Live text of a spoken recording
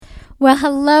Well,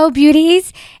 hello,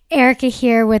 beauties. Erika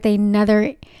here with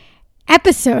another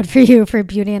episode for you for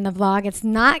Beauty in the Vlog. It's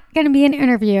not going to be an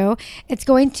interview. It's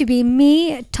going to be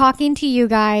me talking to you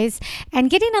guys and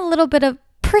getting a little bit of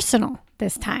personal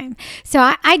this time.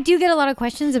 So I do get a lot of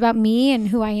questions about me and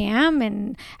who I am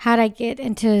and how did I get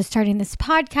into starting this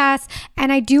podcast.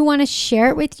 And I do want to share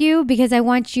it with you because I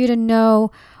want you to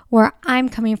know where I'm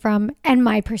coming from and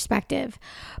my perspective.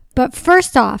 But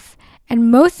first off,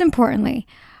 and most importantly,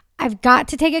 I've got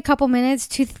to take a couple minutes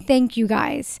to thank you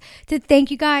guys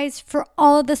for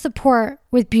all of the support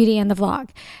with Beauty and the Vlog.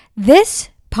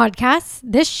 This podcast,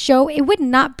 this show, it would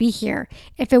not be here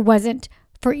if it wasn't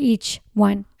for each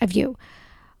one of you.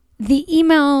 The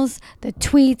emails, the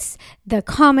tweets, the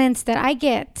comments that I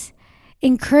get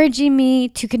encouraging me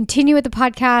to continue with the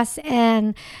podcast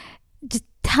and just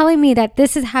telling me that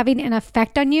this is having an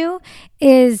effect on you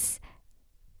is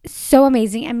so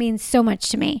amazing and means so much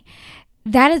to me.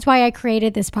 That is why I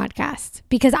created this podcast,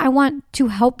 because I want to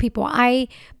help people. I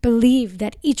believe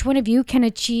that each one of you can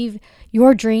achieve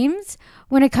your dreams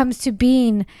when it comes to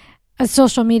being a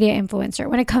social media influencer,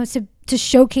 when it comes to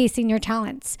showcasing your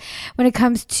talents, when it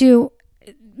comes to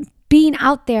being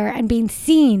out there and being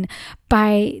seen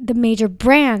by the major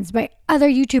brands, by other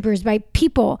YouTubers, by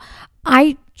people.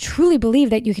 I truly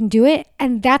believe that you can do it.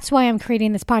 And that's why I'm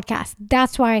creating this podcast.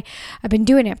 That's why I've been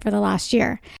doing it for the last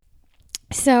year.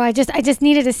 So I just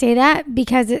needed to say that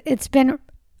because it's been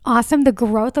awesome. The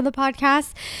growth of the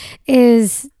podcast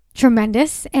is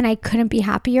tremendous and I couldn't be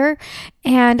happier.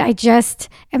 And I just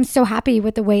am so happy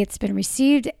with the way it's been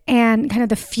received and kind of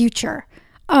the future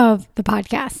of the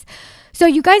podcast. So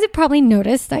you guys have probably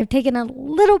noticed I've taken a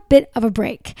little bit of a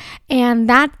break, and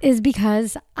that is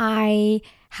because I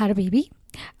had a baby.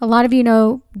 A lot of you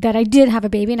know that I did have a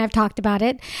baby and I've talked about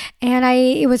it. And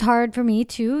it was hard for me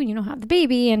to, have the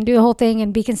baby and do the whole thing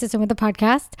and be consistent with the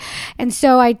podcast. And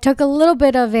so I took a little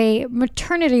bit of a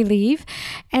maternity leave,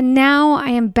 and now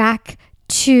I am back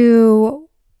to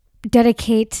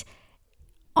dedicate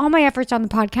all my efforts on the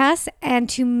podcast and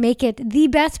to make it the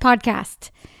best podcast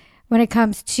when it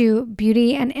comes to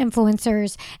beauty and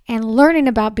influencers and learning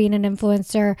about being an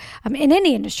influencer in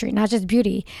any industry, not just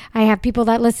beauty. I have people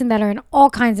that listen that are in all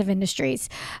kinds of industries.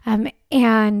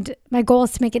 And my goal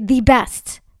is to make it the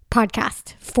best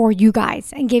podcast for you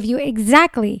guys and give you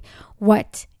exactly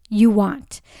what you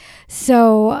want.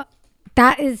 So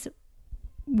that is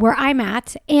where I'm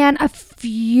at. And a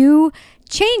few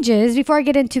changes before I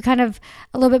get into kind of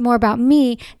a little bit more about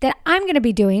me that I'm going to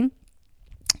be doing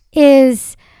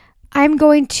is I'm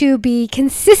going to be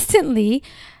consistently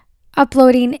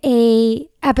uploading a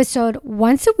episode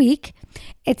once a week.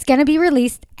 It's going to be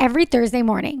released every Thursday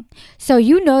morning. So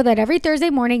you know that every Thursday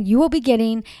morning you will be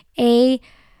getting a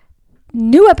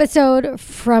new episode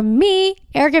from me,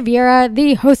 Erika Vieira,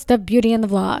 the host of Beauty in the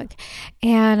Vlog.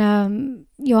 And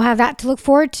you'll have that to look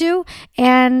forward to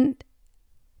and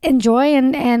enjoy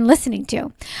and listening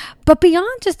to. But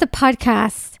beyond just the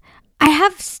podcast,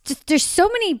 there's so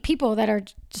many people that are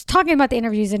just talking about the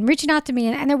interviews and reaching out to me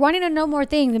and they're wanting to know more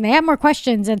things and they have more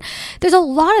questions. And there's a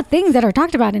lot of things that are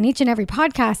talked about in each and every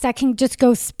podcast that can just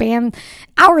go span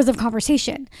hours of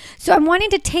conversation. So I'm wanting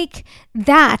to take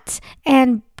that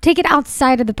and take it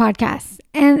outside of the podcast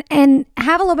and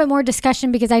have a little bit more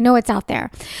discussion because I know it's out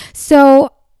there.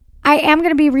 So I am going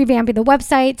to be revamping the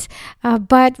website,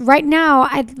 but right now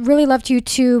I'd really love you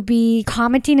to be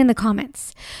commenting in the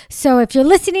comments. So if you're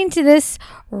listening to this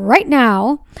right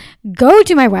now, go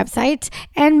to my website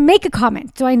and make a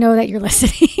comment so I know that you're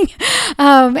listening.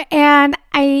 And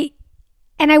I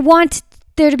want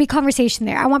there to be conversation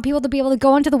there. I want people to be able to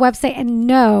go onto the website and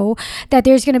know that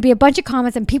there's going to be a bunch of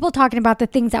comments and people talking about the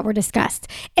things that were discussed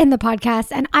in the podcast.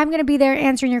 And I'm going to be there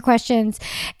answering your questions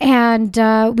and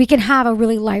we can have a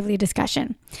really lively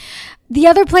discussion. The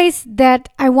other place that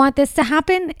I want this to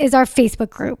happen is our Facebook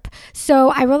group. So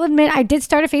I will admit I did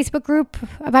start a Facebook group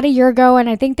about a year ago, and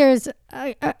I think there's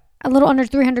a little under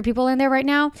 300 people in there right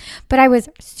now, but I was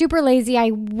super lazy.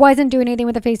 I wasn't doing anything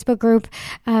with the Facebook group.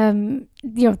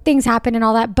 Things happen and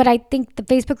all that, but I think the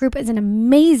Facebook group is an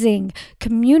amazing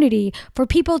community for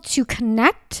people to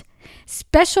connect,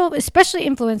 especially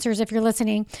influencers, if you're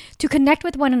listening, to connect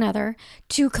with one another,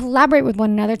 to collaborate with one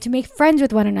another, to make friends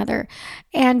with one another,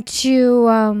 and to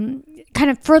kind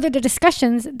of further the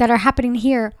discussions that are happening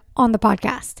here on the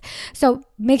podcast. So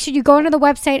make sure you go into the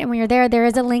website, and when you're there, there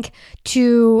is a link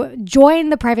to join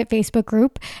the private Facebook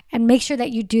group, and make sure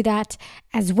that you do that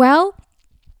as well.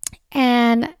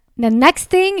 And The next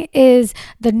thing is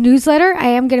the newsletter. I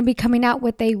am going to be coming out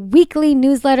with a weekly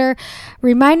newsletter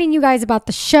reminding you guys about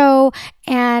the show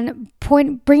and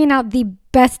bringing out the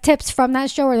best tips from that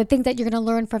show or the things that you're going to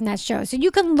learn from that show. So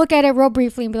you can look at it real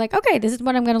briefly and be like, okay, this is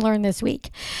what I'm going to learn this week.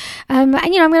 And,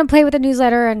 I'm going to play with the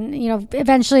newsletter and,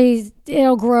 eventually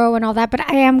it'll grow and all that. But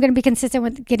I am going to be consistent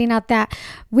with getting out that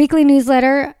weekly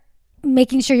newsletter,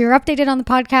 making sure you're updated on the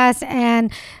podcast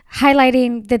and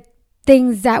highlighting the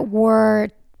things that were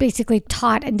basically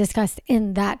taught and discussed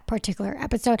in that particular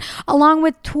episode, along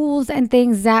with tools and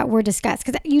things that were discussed.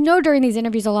 Because during these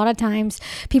interviews, a lot of times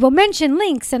people mention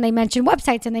links and they mention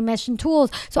websites and they mention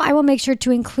tools. So I will make sure to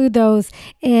include those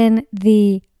in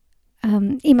the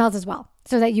emails as well,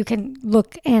 so that you can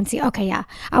look and see, okay, yeah,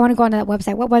 I want to go onto that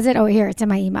website. What was it? Oh, here, it's in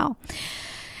my email.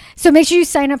 So make sure you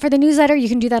sign up for the newsletter. You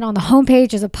can do that on the homepage.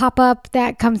 There's a pop-up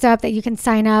that comes up that you can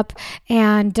sign up,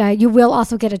 and you will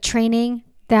also get a training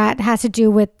that has to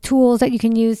do with tools that you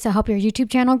can use to help your YouTube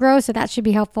channel grow. So that should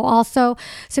be helpful also.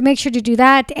 So make sure to do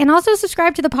that. And also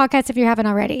subscribe to the podcast if you haven't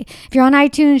already. If you're on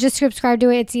iTunes, just subscribe to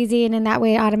it. It's easy. And in that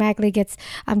way, it automatically gets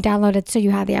downloaded so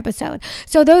you have the episode.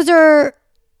 So those are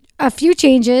a few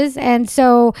changes. And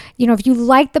so, if you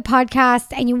like the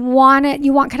podcast and you want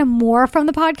kind of more from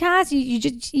the podcast,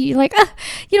 you're like,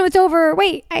 it's over.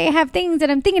 Wait, I have things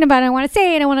that I'm thinking about and I want to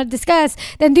say and I want to discuss,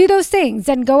 then do those things.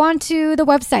 Then go on to the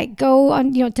website, go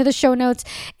on, to the show notes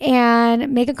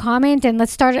and make a comment and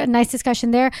let's start a nice discussion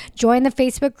there. Join the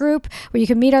Facebook group where you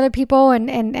can meet other people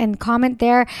and comment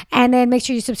there. And then make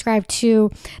sure you subscribe to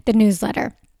the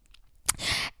newsletter.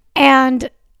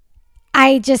 And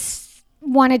I just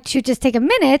wanted to just take a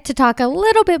minute to talk a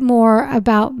little bit more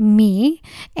about me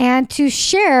and to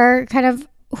share kind of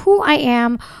who I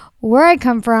am, where I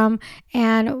come from,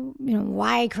 and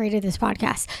why I created this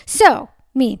podcast. So,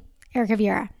 me, Erika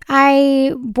Vieira.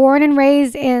 I born and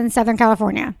raised in Southern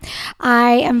California.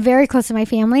 I am very close to my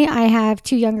family. I have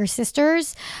 2 younger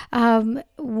sisters.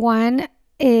 One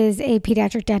is a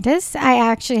pediatric dentist. I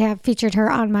actually have featured her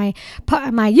on my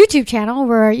YouTube channel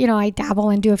where, I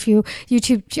dabble and do a few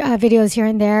YouTube videos here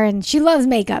and there. And she loves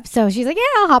makeup. So she's like, yeah,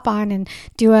 I'll hop on and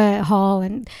do a haul.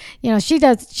 And, she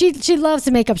loves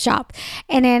to makeup shop.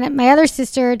 And then my other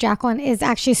sister, Jacqueline, is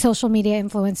actually a social media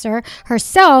influencer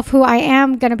herself, who I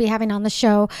am going to be having on the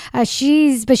show.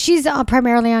 She's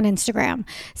primarily on Instagram.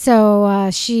 So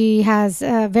she has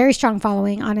a very strong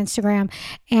following on Instagram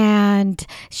and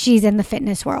she's in the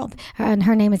fitness world, and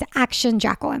her name is Action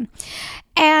Jacqueline.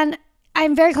 And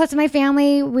I'm very close to my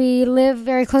family. We live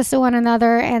very close to one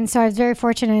another, and so I was very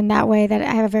fortunate in that way that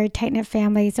I have a very tight-knit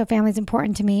family, so family is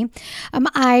important to me.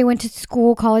 I went to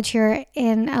college here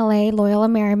in LA, Loyola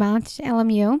Marymount,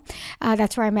 LMU.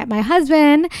 That's where I met my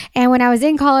husband, and when I was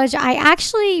in college, I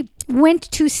actually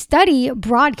went to study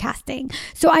broadcasting.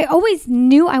 So I always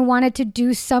knew I wanted to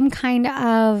do some kind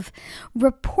of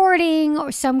reporting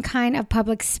or some kind of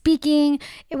public speaking.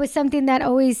 It was something that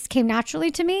always came naturally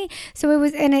to me. So it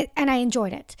was, and I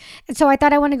enjoyed it. And so I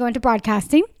thought I wanted to go into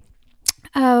broadcasting.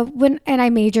 And I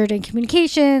majored in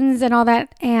communications and all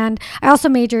that. And I also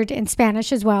majored in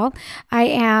Spanish as well. I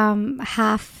am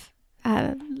half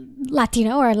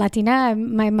Latino or Latina.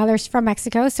 My mother's from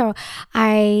Mexico, so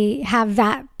I have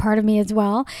that part of me as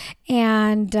well.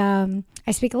 And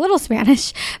I speak a little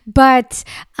Spanish, but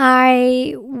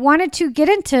I wanted to get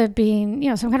into being,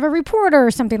 some kind of a reporter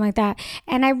or something like that.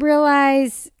 And I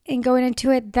realized in going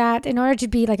into it that in order to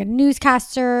be like a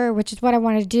newscaster, which is what I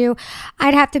wanted to do,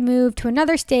 I'd have to move to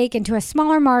another state, into a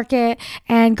smaller market,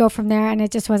 and go from there. And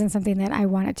it just wasn't something that I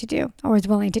wanted to do or was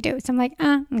willing to do. So I'm like,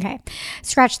 okay,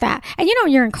 scratch that. And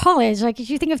when you're in college, like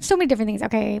you think of so many different things.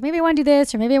 Okay, maybe I want to do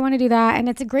this or maybe I want to do that. And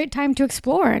it's a great time to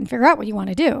explore and figure out what you want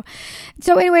to do.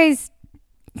 So anyways,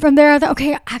 from there, I thought,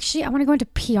 okay, actually, I want to go into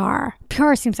PR.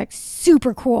 PR seems like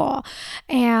super cool.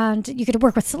 And you get to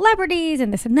work with celebrities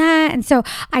and this and that. And so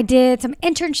I did some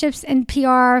internships in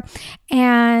PR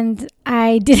and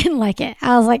I didn't like it.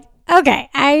 I was like, okay,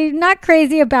 I'm not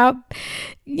crazy about,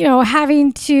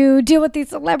 having to deal with these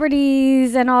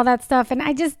celebrities and all that stuff. And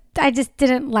I just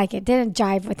didn't like it. Didn't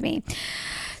jive with me.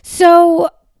 So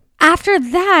after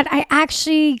that, I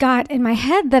actually got in my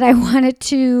head that I wanted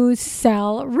to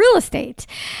sell real estate.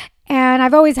 And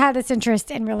I've always had this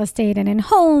interest in real estate and in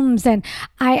homes. And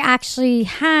I actually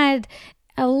had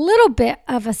a little bit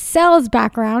of a sales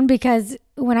background because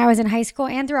when I was in high school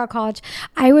and throughout college,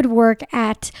 I would work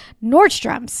at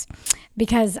Nordstrom's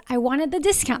because I wanted the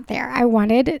discount there. I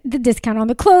wanted the discount on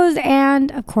the clothes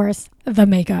and, of course, the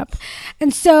makeup.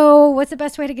 And so what's the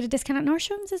best way to get a discount at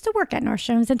Nordstrom's is to work at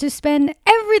Nordstrom's and to spend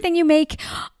everything you make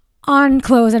on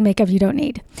clothes and makeup you don't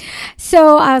need.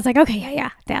 So I was like, okay,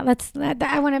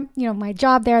 I want to, my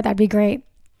job there, that'd be great.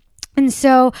 And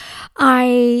so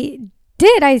I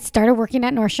started working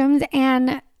at Nordstrom's,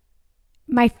 and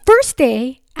my first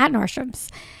day at Nordstrom's,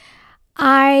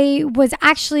 I was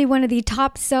actually one of the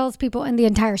top salespeople in the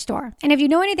entire store. And if you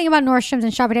know anything about Nordstrom's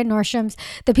and shopping at Nordstrom's,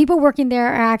 the people working there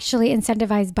are actually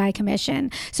incentivized by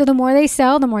commission. So the more they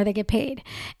sell, the more they get paid.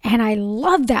 And I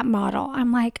love that model.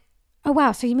 I'm like, oh,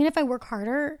 wow. So you mean if I work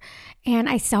harder and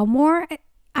I sell more,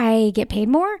 I get paid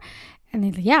more? And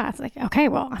they're like, yeah. It's like, okay,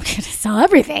 well, I'm going to sell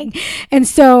everything. And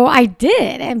so I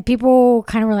did. And people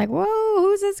kind of were like, whoa,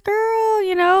 who's this girl?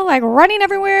 Like running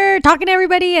everywhere, talking to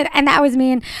everybody. And that was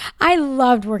me. And I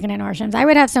loved working at Nordstrom's. I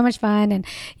would have so much fun. And,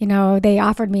 they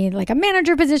offered me like a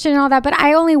manager position and all that. But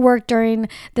I only worked during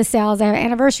the sales. They have an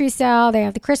anniversary sale. They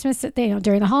have the Christmas,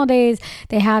 during the holidays.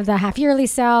 They have the half yearly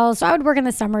sales. So I would work in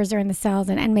the summers during the sales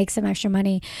and make some extra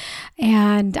money.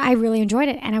 And I really enjoyed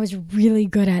it. And I was really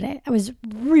good at it. I was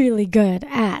really good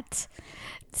at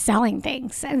selling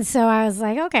things. And so I was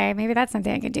like, okay, maybe that's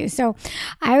something I could do. So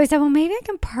I always said, well, maybe I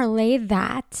can parlay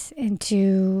that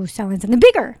into selling something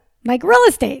bigger, like real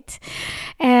estate.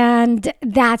 And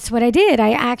that's what I did.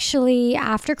 I actually,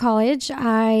 after college,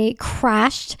 I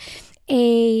crashed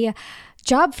a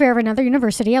job fair of another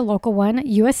university, a local one,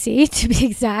 USC to be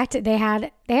exact. They have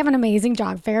an amazing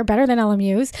job fair, better than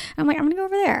LMU's. I'm like, I'm going to go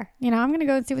over there. I'm going to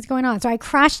go and see what's going on. So I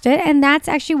crashed it. And that's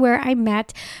actually where I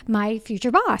met my future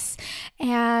boss.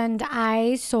 And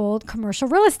I sold commercial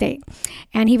real estate.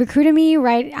 And he recruited me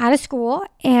right out of school.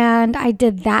 And I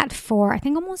did that for, I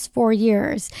think, almost 4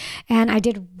 years. And I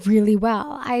did really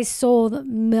well. I sold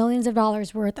millions of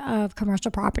dollars worth of commercial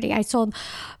property. I sold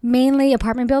mainly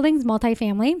apartment buildings,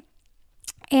 multifamily.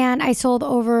 And I sold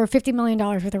over $50 million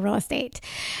worth of real estate.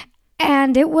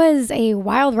 And it was a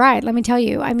wild ride, let me tell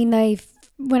you. I mean,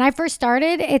 when I first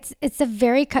started, it's a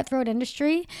very cutthroat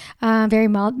industry, very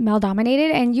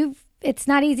male-dominated. And it's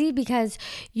not easy because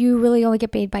you really only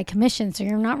get paid by commission. So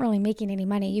you're not really making any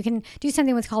money. You can do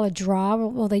something what's called a draw.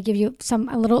 Well, they give you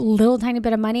a little tiny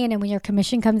bit of money. And then when your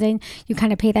commission comes in, you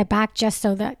kind of pay that back just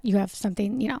so that you have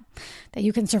something, that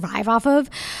you can survive off of.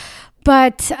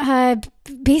 But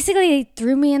basically, they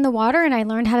threw me in the water and I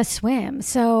learned how to swim.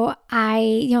 So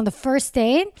the first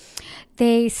day,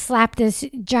 they slapped this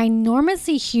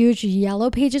ginormously huge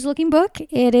yellow pages looking book.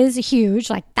 It is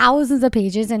huge, like thousands of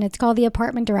pages, and it's called the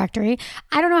Apartment Directory.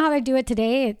 I don't know how they do it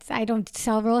today. I don't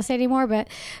sell real estate anymore, but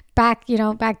back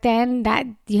then that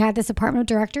you had this Apartment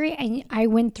Directory, and I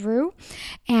went through,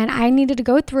 and I needed to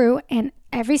go through and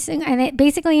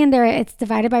basically in there, it's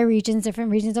divided by regions,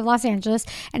 different regions of Los Angeles,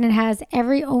 and it has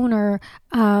every owner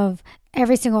of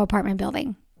every single apartment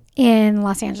building in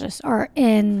Los Angeles or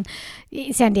in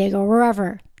San Diego,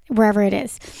 wherever it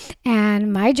is.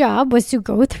 And my job was to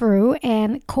go through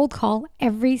and cold call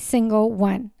every single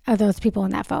one of those people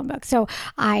in that phone book. So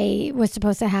I was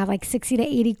supposed to have like 60 to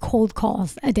 80 cold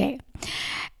calls a day.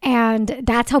 And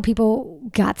that's how people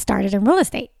got started in real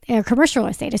estate, commercial real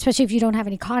estate, especially if you don't have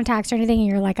any contacts or anything and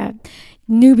you're like a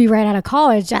newbie right out of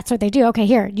college. That's what they do. Okay,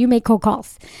 here, you make cold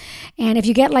calls. And if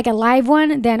you get like a live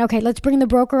one, then okay, let's bring the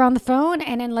broker on the phone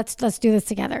and then let's do this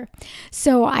together.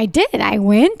 So I did. I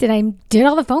went and I did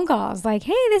all the phone calls like,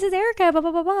 hey, this is Erika, blah,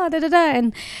 blah, blah, blah, da, da,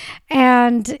 da.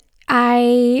 And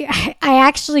I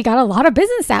actually got a lot of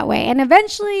business that way. And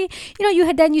eventually,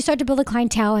 you start to build a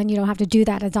clientele and you don't have to do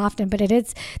that as often, but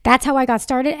that's how I got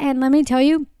started. And let me tell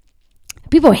you,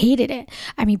 people hated it.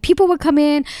 I mean, people would come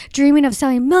in dreaming of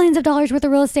selling millions of dollars worth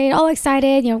of real estate, all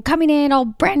excited, coming in all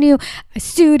brand new,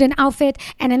 suit and outfit,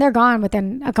 and then they're gone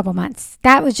within a couple months.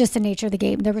 That was just the nature of the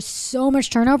game. There was so much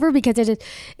turnover because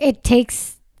it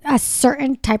takes a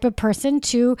certain type of person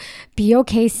to be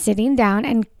okay sitting down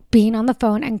and being on the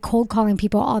phone and cold calling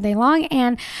people all day long.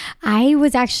 And I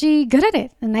was actually good at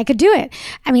it and I could do it.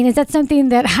 I mean, is that something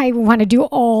that I want to do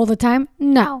all the time?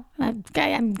 No,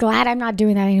 I'm glad I'm not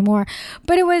doing that anymore.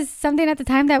 But it was something at the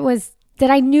time that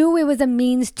I knew it was a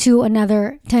means to an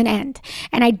end.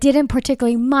 And I didn't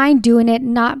particularly mind doing it.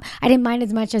 I didn't mind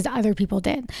as much as other people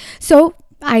did. So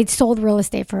I sold real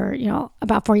estate for,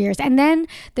 about 4 years. And then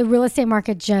the real estate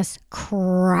market just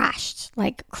crashed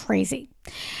like crazy.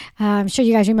 I'm sure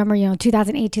you guys remember,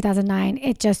 2008, 2009,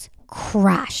 it just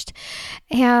crashed.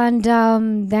 And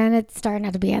then it started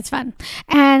not to be as fun.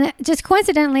 And just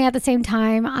coincidentally, at the same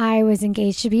time, I was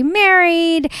engaged to be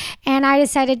married. And I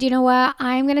decided, you know what,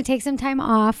 I'm going to take some time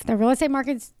off. The real estate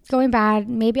market's going bad.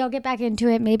 Maybe I'll get back into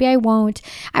it. Maybe I won't.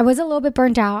 I was a little bit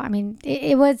burnt out. I mean,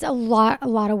 it was a lot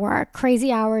of work,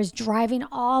 crazy hours, driving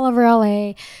all over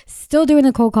LA, still doing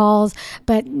the cold calls,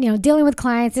 but, dealing with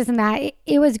clients, this and that.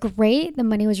 It was great. great. The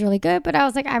money was really good, but I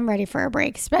was like, I'm ready for a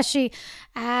break, especially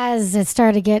as it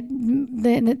started to get,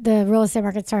 the real estate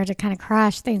market started to kind of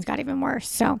crash. Things got even worse.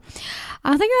 So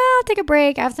I was like, oh, I'll take a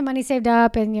break. I have some money saved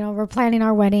up and, we're planning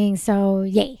our wedding. So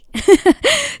yay.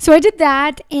 So I did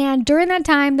that. And during that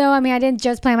time though, I didn't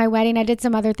just plan my wedding. I did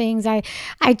some other things. I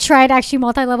tried actually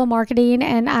multi-level marketing,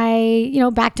 and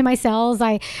back to my sales.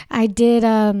 I did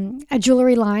a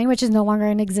jewelry line, which is no longer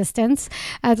in existence.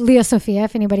 Leo Sophia,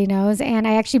 if anybody knows. And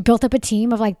I actually built up a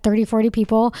team of like 30, 40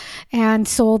 people and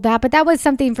sold that. But that was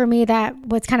something for me that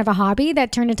was kind of a hobby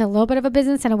that turned into a little bit of a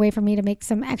business and a way for me to make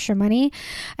some extra money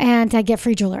and to get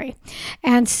free jewelry.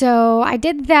 And so I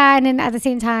did that. And then at the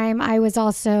same time, I was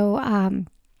also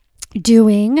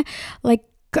doing like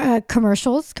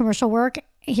commercial work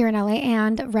here in LA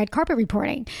and red carpet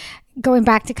reporting. Going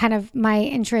back to kind of my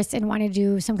interest in wanting to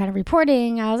do some kind of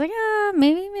reporting, I was like,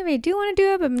 maybe I do want to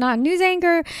do it, but I'm not a news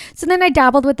anchor. So then I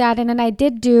dabbled with that, and then I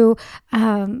did do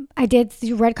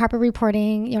red carpet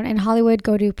reporting, in Hollywood,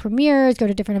 go to premieres, go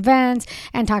to different events,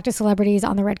 and talk to celebrities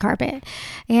on the red carpet.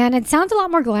 And it sounds a lot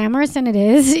more glamorous than it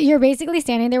is. You're basically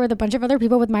standing there with a bunch of other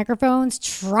people with microphones,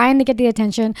 trying to get the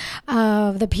attention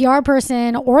of the PR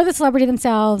person or the celebrity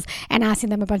themselves, and asking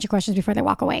them a bunch of questions before they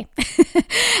walk away.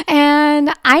 And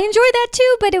I enjoy that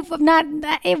too, but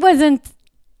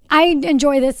I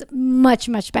enjoy this much,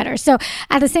 much better. So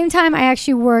at the same time, I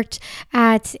actually worked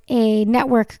at a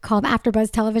network called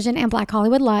AfterBuzz Television and Black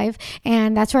Hollywood Live.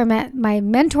 And that's where I met my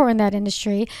mentor in that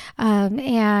industry.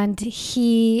 And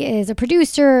he is a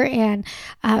producer, and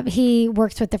he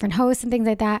works with different hosts and things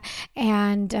like that.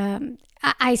 And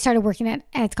I started working at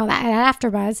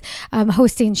AfterBuzz,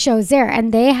 hosting shows there,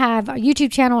 and they have a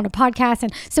YouTube channel and a podcast,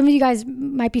 and some of you guys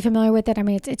might be familiar with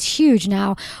it. It's huge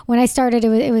now. When I started,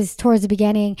 it was towards the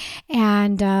beginning,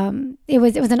 and it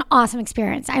was an awesome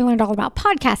experience. I learned all about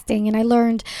podcasting, and I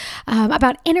learned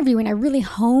about interviewing. I really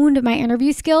honed my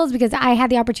interview skills because I had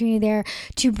the opportunity there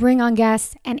to bring on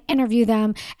guests and interview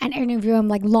them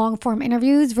like long form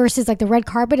interviews versus like the red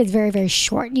carpet is very, very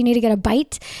short. You need to get a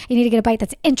bite. You need to get a bite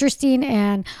that's interesting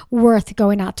and worth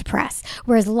going out to press.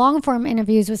 Whereas long form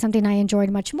interviews was something I enjoyed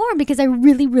much more because I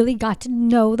really, really got to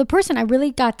know the person. I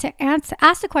really got to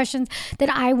ask the questions that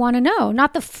I want to know,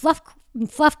 not the fluff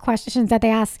questions that they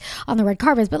ask on the red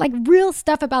carpets, but like real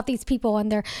stuff about these people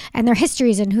and their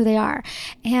histories and who they are.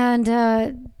 And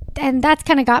that's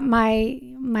kind of got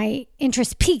my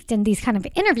interest piqued in these kind of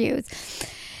interviews.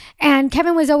 And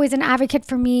Kevin was always an advocate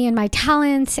for me and my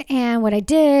talents and what I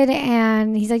did.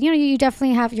 And he's like, you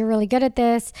definitely you're really good at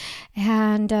this.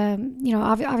 And,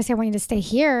 obviously I want you to stay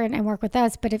here and work with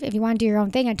us. But if you want to do your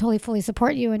own thing, I totally fully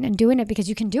support you in doing it because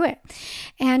you can do it.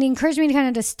 And he encouraged me to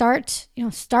kind of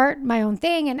start my own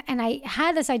thing. And I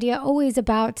had this idea always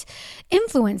about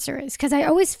influencers because I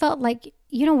always felt like,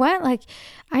 you know what? Like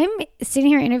I'm sitting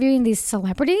here interviewing these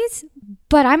celebrities,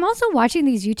 but I'm also watching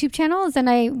these YouTube channels, and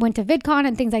I went to VidCon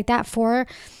and things like that for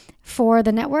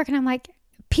the network. And I'm like,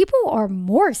 people are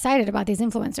more excited about these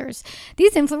influencers.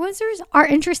 These influencers are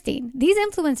interesting. These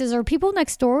influencers are people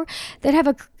next door that have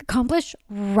accomplished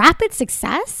rapid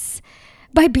success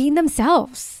by being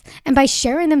themselves and by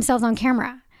sharing themselves on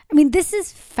camera. This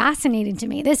is fascinating to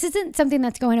me. This isn't something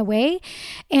that's going away,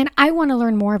 and I want to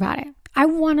learn more about it. I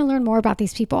want to learn more about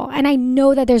these people. And I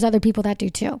know that there's other people that do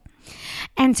too.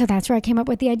 And so that's where I came up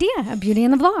with the idea of Beauty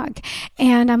in the Vlog.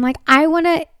 And I'm like, I want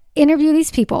to interview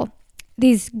these people,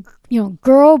 these,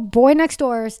 girl, boy next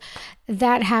doors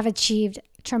that have achieved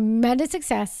tremendous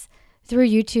success through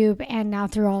YouTube and now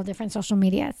through all different social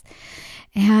medias.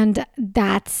 And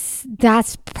that's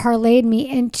parlayed me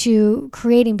into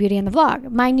creating Beauty in the Vlog.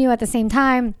 Mind you, at the same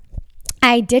time,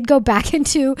 I did go back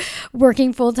into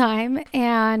working full time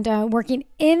and working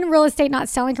in real estate, not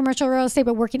selling commercial real estate,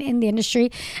 but working in the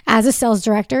industry as a sales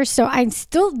director. So I'm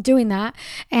still doing that.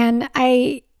 Oh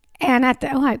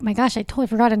my gosh, I totally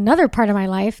forgot another part of my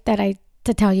life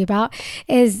to tell you about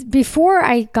is before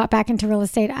I got back into real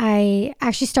estate, I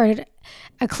actually started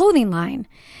a clothing line.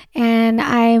 And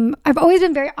I've always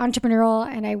been very entrepreneurial,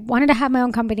 and I wanted to have my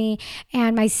own company.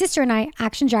 And my sister and I,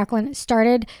 Action Jacqueline,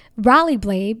 started Rally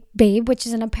Babe, which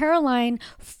is an apparel line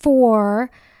for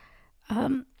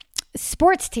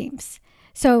sports teams.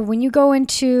 So when you go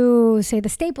into, say, the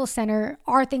Staples Center,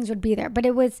 our things would be there. But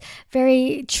it was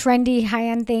very trendy,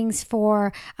 high-end things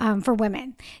for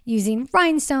women, using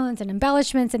rhinestones and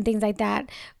embellishments and things like that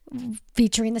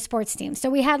featuring the sports team. So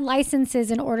we had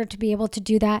licenses in order to be able to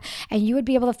do that. And you would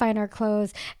be able to find our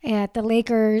clothes at the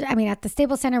Lakers. I mean, at the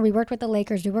Staples Center, we worked with the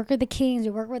Lakers. We worked with the Kings.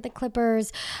 We worked with the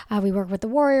Clippers. We worked with the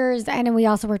Warriors. And then we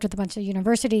also worked with a bunch of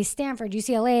universities, Stanford,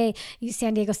 UCLA,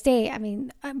 San Diego State. I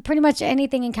mean, pretty much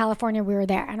anything in California, we were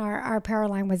there. And our apparel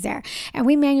line was there. And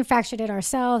we manufactured it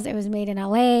ourselves. It was made in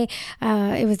LA.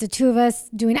 It was the two of us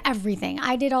doing everything.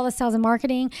 I did all the sales and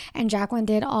marketing, and Jacqueline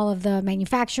did all of the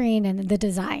manufacturing and the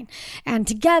design. And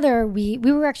together we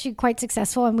were actually quite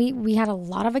successful, and we had a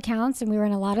lot of accounts, and we were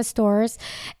in a lot of stores,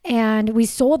 and we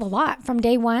sold a lot. From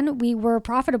day one, we were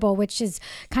profitable, which is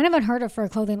kind of unheard of for a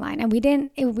clothing line. And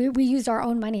we used our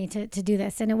own money to do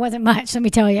this, and it wasn't much, let me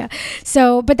tell you.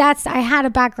 So, but I had a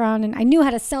background, and I knew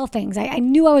how to sell things. I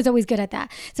knew I was always good at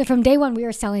that. So from day one, we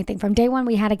were selling things. From day one,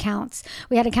 we had accounts.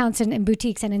 We had accounts in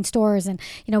boutiques and in stores. And,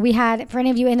 we had, for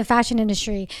any of you in the fashion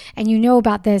industry, and you know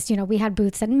about this, we had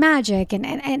booths at Magic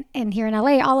and here in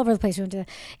LA, all over the place. We went to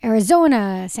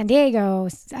Arizona, San Diego,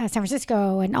 San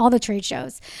Francisco, and all the trade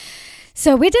shows.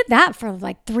 So we did that for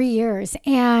like 3 years.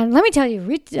 And let me tell you,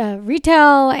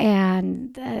 retail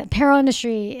and the apparel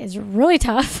industry is really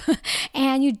tough.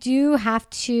 And you do have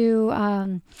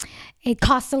to, it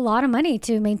costs a lot of money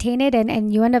to maintain it.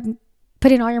 And you end up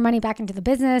putting all your money back into the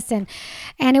business. And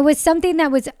it was something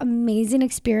that was amazing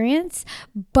experience.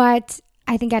 But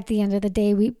I think at the end of the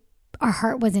day, our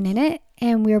heart wasn't in it.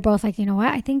 And we were both like, you know what,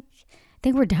 I think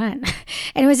we're done.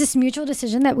 And it was this mutual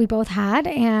decision that we both had.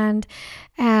 And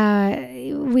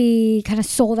we kind of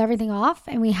sold everything off,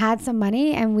 and we had some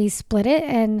money, and we split it.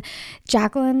 And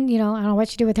Jacqueline, I don't know what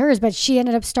she did with hers, but she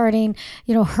ended up starting,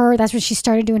 that's when she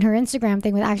started doing her Instagram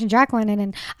thing with Action Jacqueline. And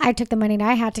then I took the money that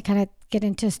I had to kind of get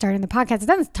into starting the podcast. It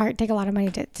doesn't take a lot of money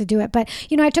to do it. But,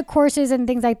 I took courses and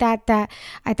things like that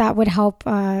I thought would help,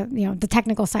 the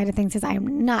technical side of things, because I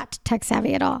am not tech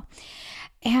savvy at all.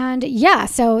 And yeah,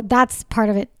 so that's part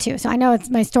of it too. So I know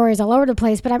my story is all over the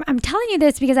place, but I'm telling you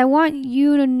this because I want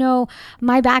you to know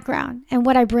my background and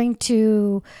what I bring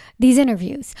to these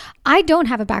interviews. I don't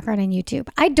have a background in YouTube.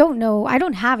 I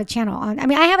don't have a channel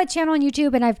I have a channel on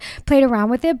YouTube, and I've played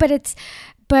around with it,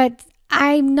 but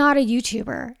I'm not a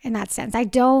YouTuber in that sense. I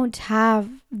don't have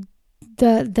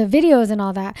the videos and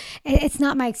all that. It's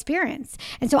not my experience.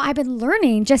 And so I've been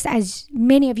learning, just as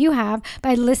many of you have,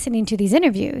 by listening to these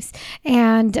interviews.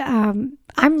 And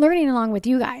I'm learning along with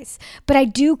you guys. But I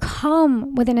do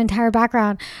come with an entire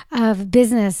background of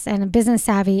business and business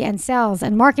savvy and sales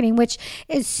and marketing, which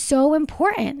is so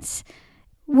important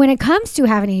when it comes to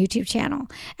having a YouTube channel.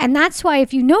 And that's why,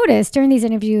 if you notice during these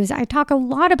interviews, I talk a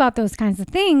lot about those kinds of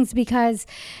things, because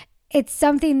it's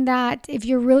something that if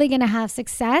you're really going to have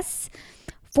success,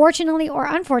 fortunately or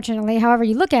unfortunately, however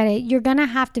you look at it, you're going to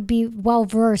have to be well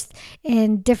versed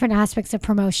in different aspects of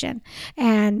promotion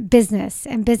and business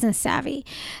savvy.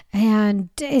 And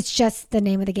it's just the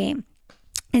name of the game.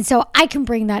 And so I can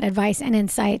bring that advice and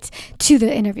insight to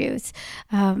the interviews,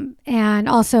 and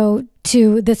also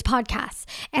to this podcast.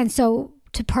 And so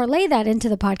to parlay that into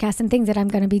the podcast and things that I'm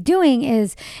going to be doing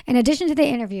is, in addition to the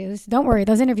interviews, don't worry,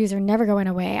 those interviews are never going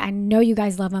away. I know you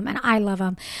guys love them, and I love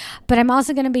them. But I'm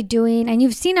also going to be doing, and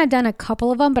you've seen I've done a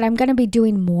couple of them, but I'm going to be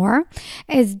doing more,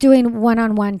 is doing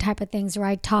one-on-one type of things where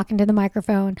I talk into the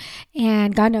microphone.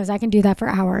 And God knows I can do that for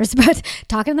hours, but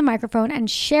talk into the microphone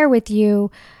and share with you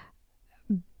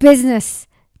business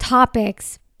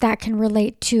topics that can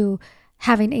relate to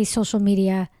having a social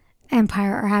media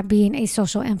empire or being a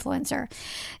social influencer.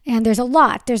 And there's a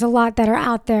lot that are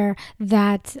out there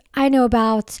that I know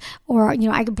about, or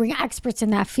I could bring experts in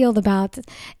that field about,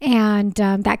 and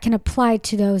that can apply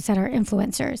to those that are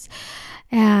influencers.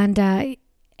 And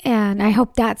I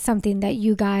hope that's something that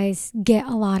you guys get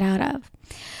a lot out of.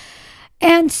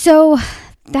 And so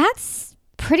that's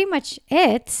pretty much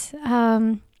it.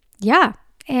 Yeah.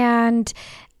 And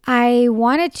I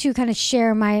wanted to kind of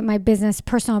share my business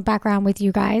personal background with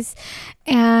you guys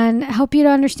and help you to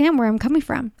understand where I'm coming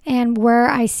from and where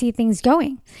I see things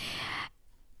going.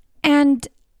 And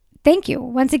thank you.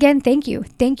 Once again, thank you.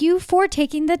 Thank you for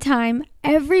taking the time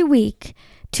every week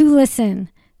to listen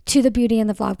to the Beauty in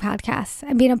the Vlog podcast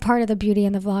and being a part of the Beauty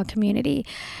in the Vlog community.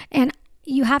 And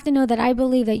you have to know that I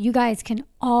believe that you guys can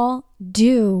all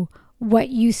do what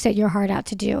you set your heart out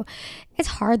to do. It's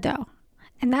hard though.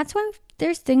 And that's why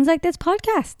there's things like this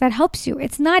podcast that helps you.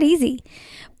 It's not easy,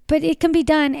 but it can be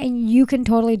done, and you can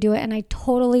totally do it. And I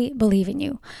totally believe in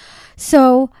you.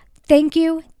 So thank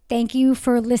you. Thank you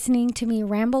for listening to me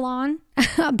ramble on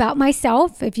about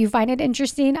myself. If you find it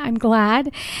interesting, I'm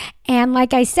glad. And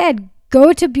like I said,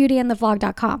 go to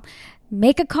beautyandthevlog.com.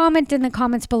 Make a comment in the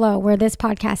comments below where this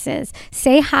podcast is.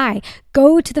 Say hi.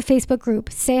 Go to the Facebook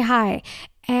group. Say hi.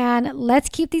 And let's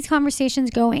keep these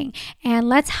conversations going, and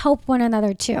let's help one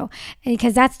another too,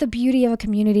 because that's the beauty of a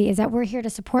community, is that we're here to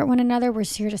support one another. We're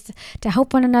here to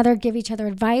help one another, give each other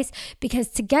advice, because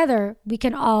together we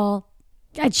can all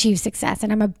achieve success.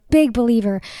 And I'm a big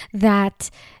believer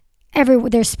that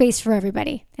there's space for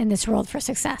everybody in this world for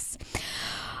success.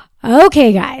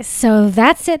 Okay, guys, so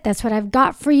that's it. That's what I've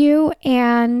got for you.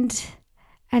 And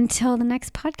until the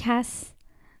next podcast,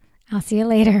 I'll see you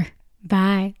later.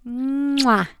 Bye.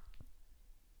 Mwah.